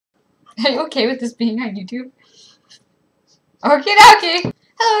Are you okay with this being on YouTube? Okay, okay.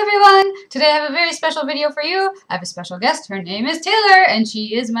 Hello everyone! Today I have a very special video for you. I have a special guest. Her name is Taylor, and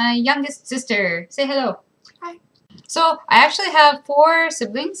she is my youngest sister. Say hello. Hi. So, I actually have 4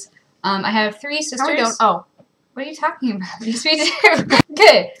 siblings. I have 3 sisters. No, we don't. Oh. What are you talking about? Yes, we do.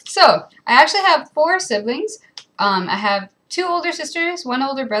 Okay, so, I actually have 4 siblings. I have 2 older sisters, 1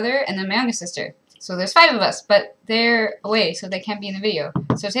 older brother, and then my youngest sister. So there's 5 of us, but they're away, so they can't be in the video.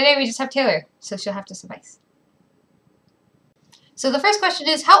 So today we just have Taylor, so she'll have to suffice. So the first question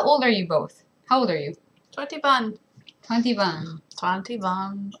is, how old are you both? How old are you? 21. 21.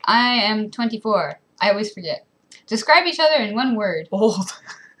 21. I am 24. I always forget. Describe each other in 1 word. Old.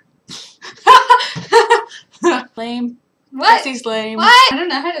 Lame. What? Jesse's lame. What? I don't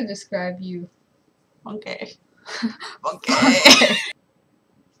know how to describe you. Okay. Okay.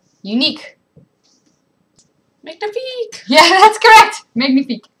 Unique. Magnifique. Yeah, that's correct.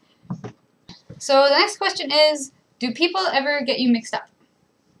 Magnifique. So the next question is, do people ever get you mixed up?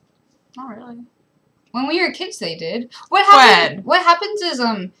 Not really. When we were kids, they did. What happens is,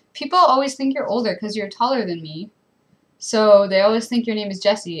 people always think you're older because you're taller than me. So they always think your name is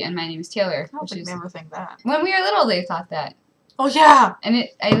Jessie and my name is Taylor. I would never think that. When we were little, they thought that. Oh, yeah. And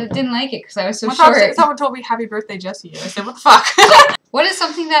I didn't like it because I was so One short. time someone told me, happy birthday, Jessie. I said, what the fuck? What is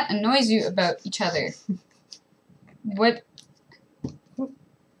something that annoys you about each other? What?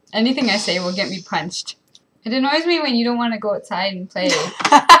 Anything I say will get me punched. It annoys me when you don't want to go outside and play.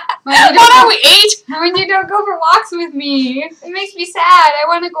 When you don't go for walks with me. It makes me sad. I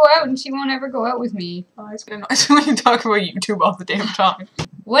want to go out and she won't ever go out with me. Oh, it's annoys when you talk about YouTube all the damn time.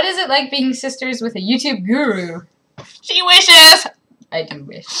 What is it like being sisters with a YouTube guru? She wishes! I do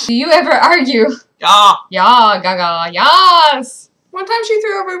wish. Do you ever argue? Yeah. Yeah, gaga, yes! One time she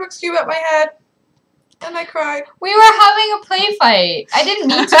threw a Rubik's Cube at my head. And I cried. We were having a play fight. I didn't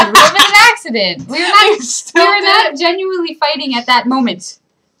mean to. It was an accident. We were not genuinely fighting at that moment.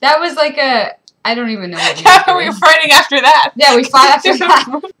 That was like a... I don't even know what we were fighting after that. Yeah, we fought after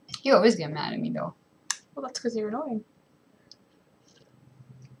that. You always get mad at me, though. Well, that's because you're annoying.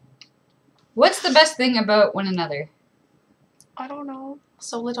 What's the best thing about one another? I don't know.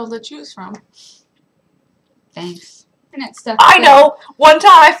 So little to choose from. Thanks. Internet stuff. I know! One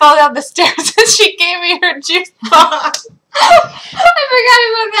time I fell down the stairs and she gave me her juice box. I forgot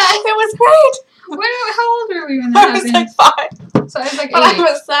about that. It was great. How old were we when that happened? I was like 5. So I was like 8. But I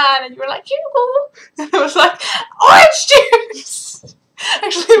was sad and you were like, you go. And I was like, orange juice!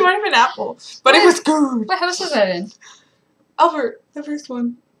 Actually, it might have been apple. But it was good. What house was that in? Albert, the first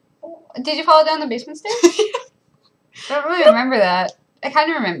one. Did you fall down the basement stairs? I don't really remember that. I kind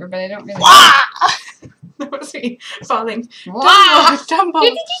of remember, but I don't really remember. That was me falling. Wow! Dumbo.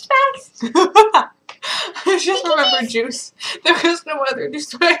 You did juice bags! I just remember juice. There was no other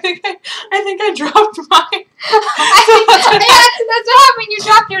juice, but I think I dropped mine. That's what happened. You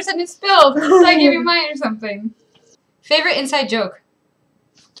dropped yours and it spilled. So I gave you mine or something. Favorite inside joke?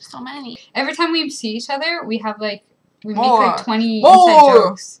 So many. Every time we see each other, we have like make 20 More. inside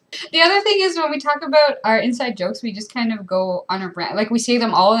jokes. The other thing is when we talk about our inside jokes, we just kind of go on a rant. Like we say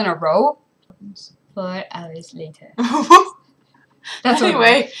them all in a row. 4 hours later. That's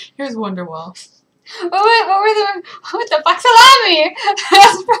anyway, here's Wonderwall. What the fuck salami?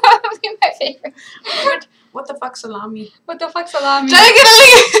 That's probably my favorite. What the fuck salami? What the fuck salami? Because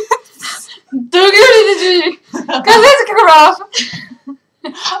it's corrupt.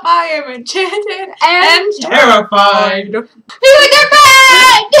 I am enchanted and terrified. They're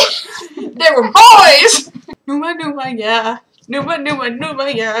bad! They were boys! Numa numa yeah. Numa numa numa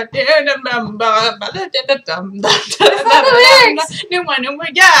yeah. That's not the lyrics. Numa numa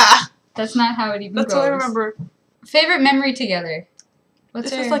yeah. That's not how it even goes. That's what I remember. Favorite memory together?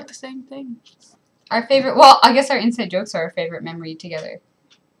 This is like the same thing. Our favorite... Well, I guess our inside jokes are our favorite memory together.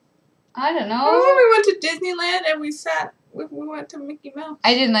 I don't know. Remember we went to Disneyland and we went to Mickey Mouse?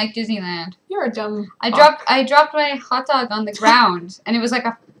 I didn't like Disneyland. You're a dumb I dropped my hot dog on the ground, and it was like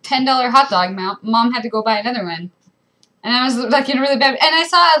a $10 hot dog. Mom had to go buy another one. And I was like in a really bad... And I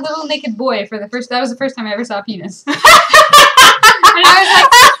saw a little naked boy for the first... That was the first time I ever saw a penis. And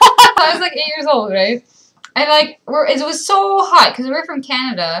I was like 8 years old, right? And like, it was so hot because we were from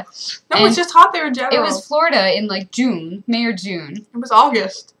Canada. No, it's just hot there in general. It was Florida in like June, May or June. It was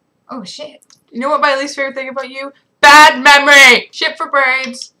August. Oh shit! You know what my least favorite thing about you? Bad memory. Shit for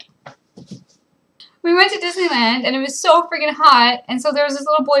brains. We went to Disneyland and it was so freaking hot, and so there was this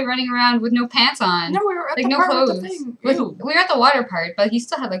little boy running around with no pants on. No, we were at like the no part clothes. With the thing. We were at the water part, but he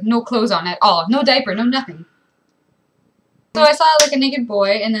still had like no clothes on at all, no diaper, no nothing. So I saw like a naked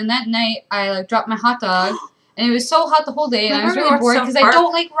boy, and then that night I like dropped my hot dog, And it was so hot the whole day, and I was Remember really bored North because South I Park?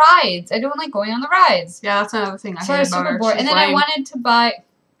 don't like rides. I don't like going on the rides. Yeah, that's another thing I So I hate was about super her. bored. She's And then lame.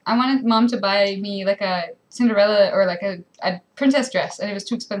 I wanted Mom to buy me like a Cinderella or like a princess dress, and it was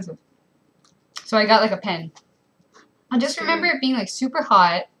too expensive. So I got like a pen. I just remember it being like super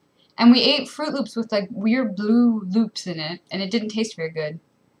hot, and we ate Fruit Loops with like weird blue loops in it, and it didn't taste very good.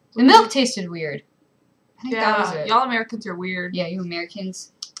 The milk tasted weird. I think that was Yeah, it. y'all Americans are weird. Yeah, you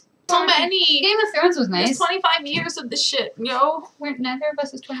Americans. So many. Game of Thrones was There's nice. 25 years of this shit, yo. Neither of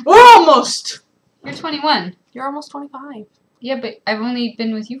us is 25. We're almost. You're 21. You're almost 25. Yeah, but I've only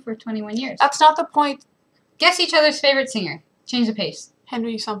been with you for 21 years. That's not the point. Guess each other's favorite singer. Change the pace.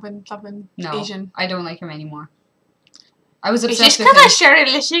 Henry something No, Asian. I don't like him anymore. I was Is obsessed this with because him. I started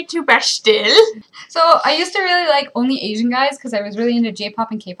listening to Bastille? So I used to really like only Asian guys because I was really into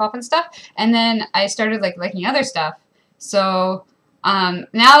J-pop and K-pop and stuff. And then I started like liking other stuff. So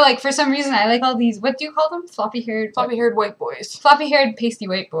now like for some reason I like all these. What do you call them? Floppy-haired white boys. Floppy-haired pasty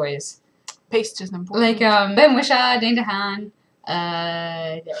white boys. Paste is important. Like Ben Wisha, Dane DeHaan,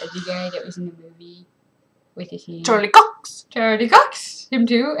 the guy that was in the movie. What is he? Charlie Cox. Charlie Cox, him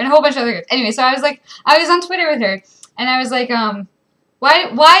too, and a whole bunch of other guys. Anyway, so I was on Twitter with her, and I was like,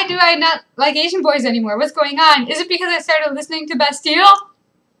 why do I not like Asian boys anymore? What's going on? Is it because I started listening to Bastille?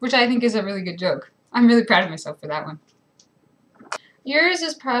 Which I think is a really good joke. I'm really proud of myself for that one. Yours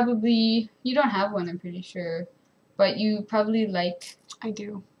is probably, you don't have one, I'm pretty sure, but you probably like. I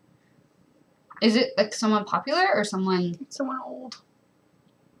do. Is it like someone popular or someone? Someone old.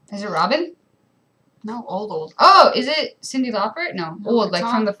 Is it Robin? No, old. Oh, is it Cyndi Lauper? No, No, old, it's like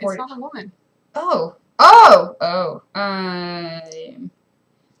not, from the It's 40s. not a woman. Oh.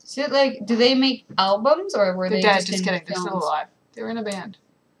 Is it like, do they make albums or were They're they dead. just Just in kidding. They're still films? alive. They were in a band.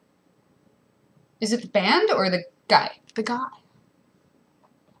 Is it the band or the guy? The guy.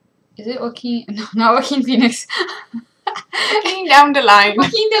 Is it Joaquin? No, not Joaquin Phoenix. Looking down the line.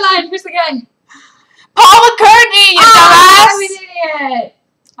 Joaquin DeLine. Who's the guy? Paul McCartney, you I'm an dumbass! idiot.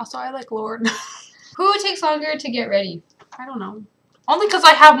 Also, I like Lord. Who takes longer to get ready? I don't know. Only because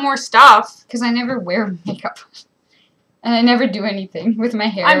I have more stuff. Because I never wear makeup. And I never do anything with my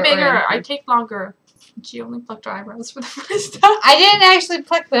hair. I'm or bigger. I anything. take longer. She only plucked her eyebrows for the first time. I didn't actually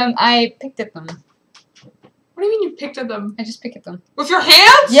pluck them. I picked at them. What do you mean you picked at them? I just pick at them. With your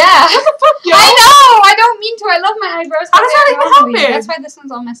hands? Yeah. What the fuck, yo? I know! I don't mean to. I love my eyebrows. How does that they're even lovely. happen? That's why this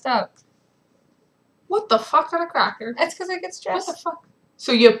one's all messed up. What the fuck on a cracker? That's because I get What stressed. the fuck?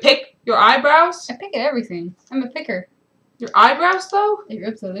 So you pick your eyebrows? I pick at everything. I'm a picker. Your eyebrows, though? I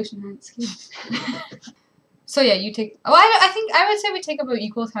rip the lotion on its skin. So yeah, you take. Oh, I think I would say we take about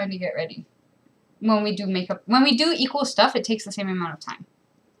equal time to get ready. When we do makeup, when we do equal stuff, it takes the same amount of time.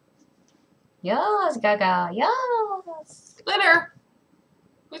 Yes, Gaga. Yes. Glitter.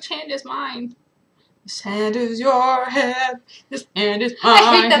 Which hand is mine? This hand is your hand. This hand is my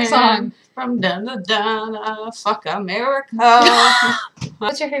I hate that hand. song. From dun dun dun, fuck America.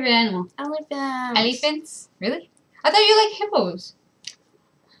 What's your favorite animal? Elephant. Elephants? Really? I thought you liked hippos.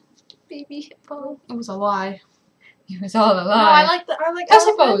 Baby hippo. It was a lie. It was all a lie. No, I like How's elephants.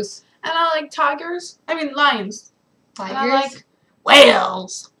 hippos? And I like tigers. I mean lions. Tigers? And I like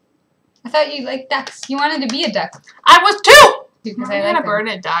whales. I thought you liked ducks. You wanted to be a duck. I was two! Because I I had like a them. bird and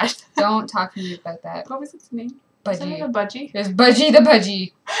it died. Don't talk to me about that. What was its name? Wasn't it a Budgie. budgie? It was Budgie the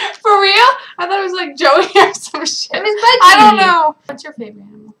Budgie. For real? I thought it was like Joey or some shit. It was Budgie. I don't know. What's your favorite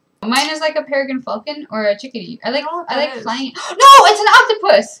animal? Mine is like a peregrine falcon or a chickadee. I like I don't know what I that like is. flying. No, it's an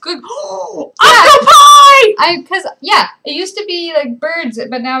octopus. Good. Octopi! Because it used to be like birds,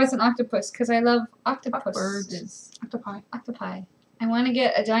 but now it's an octopus because I love octopus. Birds. Octopi. Octopi. I want to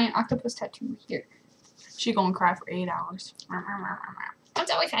get a giant octopus tattoo here. She gonna cry for 8 hours. I'm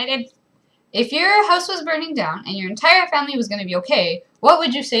so excited. If your house was burning down and your entire family was going to be okay, what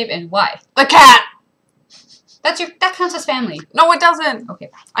would you save and why? The cat! That counts as family. No, it doesn't.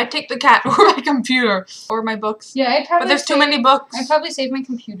 Okay. I take the cat or my computer or my books. Yeah, I'd probably. But there's too many books. I'd probably save my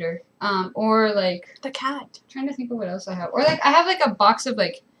computer. Or like. The cat. Trying to think of what else I have. Or like I have like a box of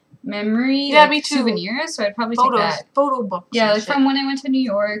like memory. Yeah, like, me too. Souvenirs. So I'd probably Photos. take that. Photo books. Yeah, and like shit. from when I went to New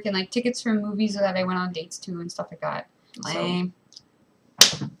York and like tickets for movies that I went on dates to and stuff like that. Lame.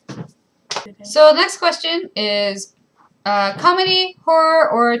 So next question is comedy, horror,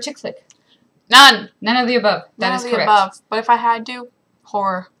 or chick flick? None. None of the above. That None is of the correct. above. But if I had to,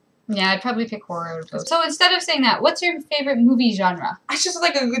 horror. Yeah, I'd probably pick horror out of those. So instead of saying that, what's your favorite movie genre? I just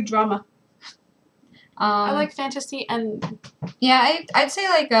like a good drama. I like fantasy and Yeah, I'd say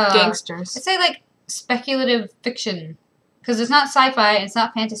like gangsters. I'd say like speculative fiction, because it's not sci-fi, it's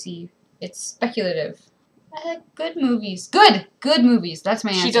not fantasy, it's speculative. I like good movies. Good movies. That's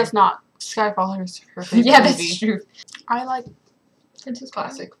my answer. She does not. Skyfall is her favorite Yeah, movie. that's true. I like Princess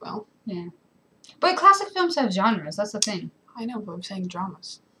classic film. Yeah. But classic films have genres, that's the thing. I know, but I'm saying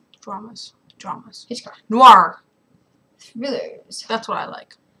dramas. Dramas. Hitchcock. Noir. Thrillers. That's what I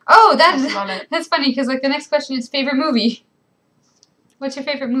like. Oh, That's about it. that's funny, because like the next question is favorite movie. What's your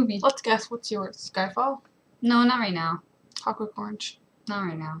favorite movie? Let's guess. What's yours? Skyfall? No, not right now. Clockwork Orange. Not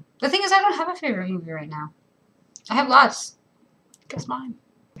right now. The thing is, I don't have a favorite movie right now. I have lots. Guess mine.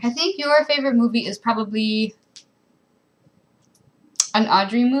 I think your favorite movie is probably an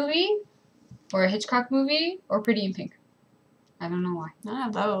Audrey movie, or a Hitchcock movie, or Pretty in Pink. I don't know why. None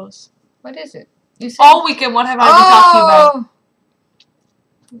of those. What is it? You said All weekend, what have I been talking about?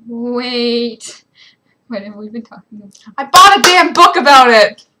 Wait. What have we been talking about? I bought a damn book about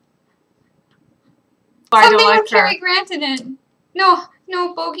it! I Something don't like with her. Cary Grant in it.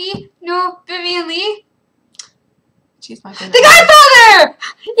 No Bogey. No Vivian Lee. She's my favorite. The Godfather!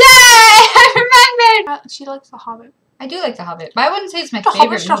 Yay! I remembered! She likes The Hobbit. I do like The Hobbit, but I wouldn't say it's my The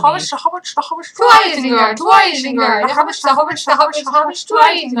favorite Hobbit, movie. the Hobbit, the Hobbit, To Isengard, to Isengard, the Hobbit, the Hobbit, the Hobbit, the Hobbit, to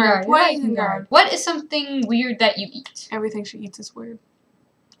Isengard, to Isengard. What is something weird that you eat? Everything she eats is weird.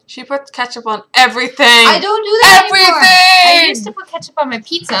 She puts ketchup on everything. I don't do that anymore. Everything! I used to put ketchup on my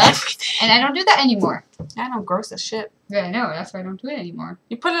pizza, and I don't do that anymore. I know, gross as shit. Yeah, I know. That's why I don't do it anymore.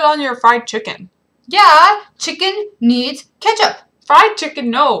 You put it on your fried chicken. Yeah, chicken needs ketchup. Fried chicken,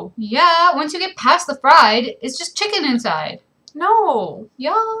 no. Yeah, once you get past the fried, it's just chicken inside. No.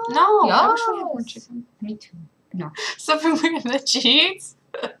 Yeah. No. Yes. I wish we had more chicken. Me too. No. Something weird that she eats.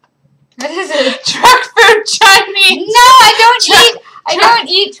 What is it? Truck food Chinese. No, I don't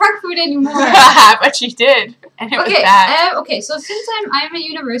eat truck food anymore. But she did. And it was Okay, bad. okay, so since I'm a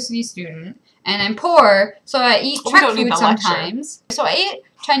university student and I'm poor, so I eat We truck don't need food the lecture. sometimes. So I ate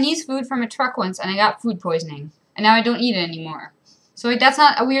Chinese food from a truck once and I got food poisoning. And now I don't eat it anymore. So that's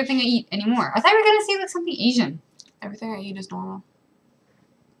not a weird thing I eat anymore. I thought we were gonna say like something Asian. Everything I eat is normal.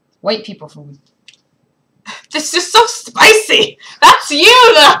 White people food. This is so spicy. That's you,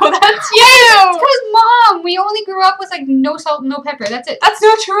 though. That's you. It's because Mom, we only grew up with like no salt, no pepper. That's it. That's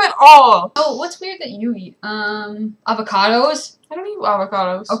not true at all. Oh, what's weird that you eat? Avocados. I don't eat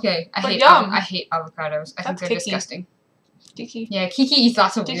avocados. Okay, I But hate yum. I hate avocados. I think That's they're Kiki. disgusting. Kiki. Yeah, Kiki eats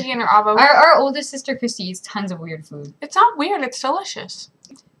lots of weird. Kiki and her avo. Our oldest sister Christy eats tons of weird food. It's not weird. It's delicious.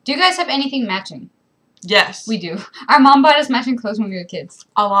 Do you guys have anything matching? Yes. We do. Our mom bought us matching clothes when we were kids.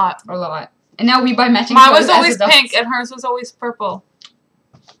 A lot. A lot. And now we buy matching Mine clothes was always as adults. pink and hers was always purple.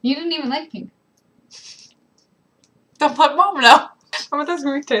 You didn't even like pink. Don't let Mom know. Remember those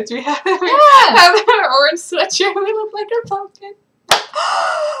burritos we had? We Yeah. had an orange sweatshirt. We looked like a pumpkin.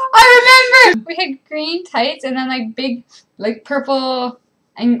 I remember! We had green tights and then like big, like purple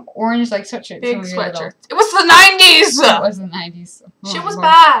and orange like sweatshirts. Big when we were little. sweatshirt. It was the 90s. It was the 90s. So. Shit Oh, was Lord.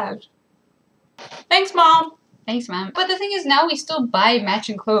 bad. Thanks, Mom. Thanks, Mom. But the thing is, now we still buy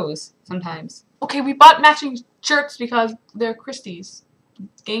matching clothes sometimes. Okay, we bought matching shirts because they're Christie's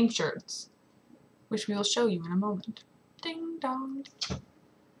game shirts, which we will show you in a moment. Ding dong.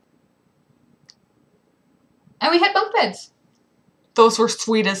 And we had bunk beds. Those were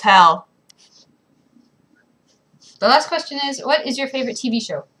sweet as hell. The last question is, what is your favorite TV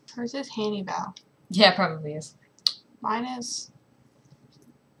show? Hers is Hannibal. Yeah, it probably is. Mine is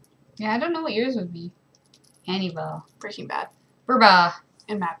Yeah, I don't know what yours would be. Hannibal. Breaking Bad Burba.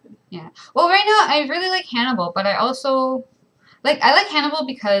 and Mad Men. Yeah. Well, right now, I really like Hannibal, but I also... I like Hannibal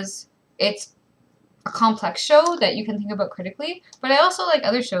because it's a complex show that you can think about critically, but I also like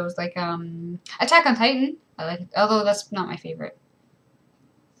other shows, like Attack on Titan. I like it, although that's not my favorite.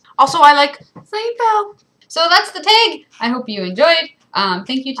 Also, I like Seinfeld. So that's the tag. I hope you enjoyed.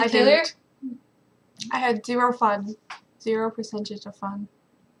 Thank you to I Taylor. didn't. I had zero fun. 0% of fun.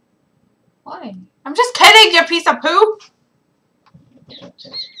 Why? I'm just kidding, you piece of poo!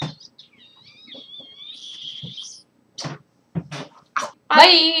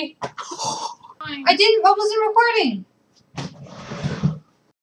 Bye. I wasn't recording.